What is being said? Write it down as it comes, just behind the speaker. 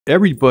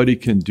Everybody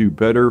can do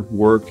better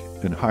work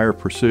and higher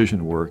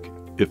precision work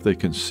if they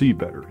can see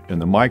better.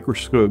 And the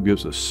microscope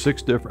gives us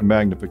 6 different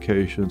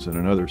magnifications and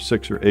another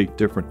 6 or 8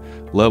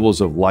 different levels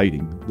of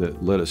lighting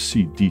that let us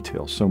see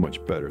detail so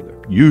much better.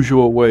 The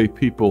usual way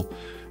people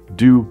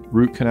do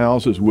root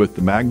canals is with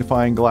the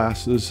magnifying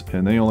glasses,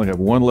 and they only have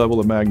 1 level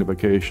of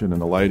magnification and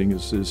the lighting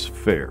is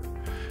fair.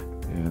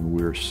 And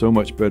we're so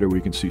much better.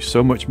 We can see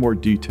so much more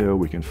detail.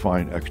 We can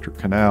find extra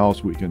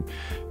canals. We can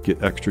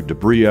get extra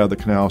debris out of the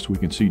canals. We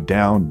can see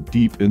down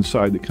deep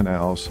inside the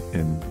canals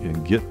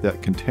and get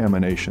that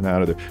contamination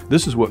out of there.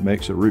 This is what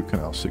makes a root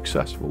canal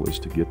successful, is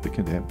to get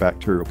the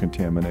bacterial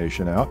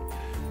contamination out,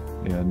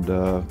 and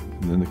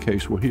then the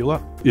case will heal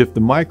up. If the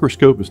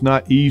microscope is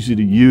not easy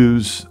to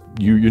use,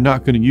 you're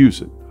not going to use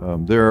it.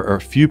 There are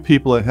a few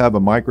people that have a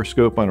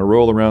microscope on a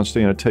roll-around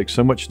stand. It takes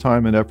so much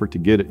time and effort to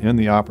get it in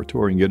the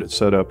operatory and get it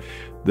set up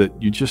that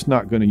you're just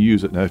not going to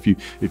use it. Now, if you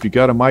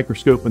got a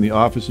microscope in the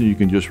office and you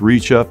can just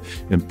reach up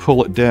and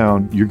pull it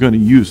down, you're going to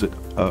use it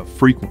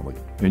frequently.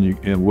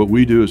 And what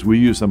we do is we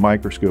use the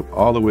microscope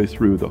all the way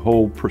through the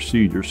whole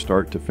procedure,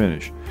 start to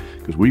finish,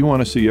 because we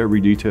want to see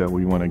every detail.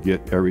 We want to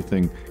get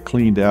everything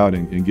cleaned out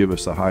and give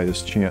us the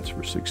highest chance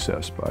for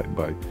success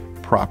by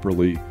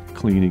properly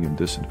cleaning and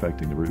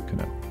disinfecting the root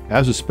canal.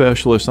 As a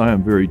specialist, I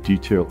am very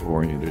detail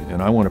oriented,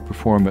 and I want to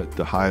perform at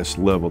the highest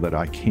level that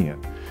I can.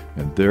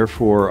 And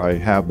therefore, I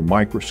have the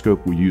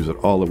microscope. We use it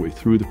all the way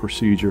through the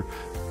procedure.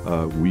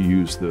 We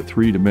use the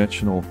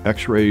 3-dimensional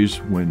x-rays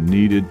when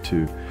needed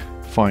to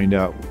find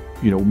out,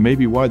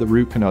 maybe why the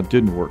root canal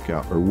didn't work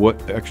out, or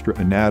what extra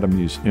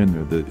anatomy is in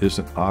there that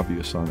isn't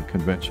obvious on a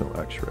conventional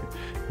x-ray.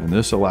 And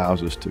this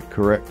allows us to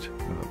correct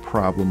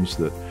problems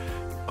that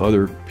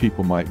other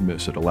people might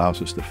miss. It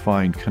allows us to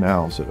find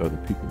canals that other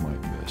people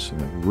might miss, and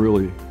it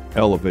really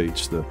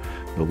elevates the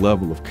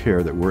level of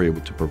care that we're able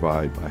to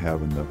provide by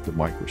having the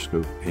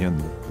microscope and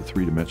the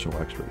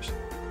 3-dimensional x-rays.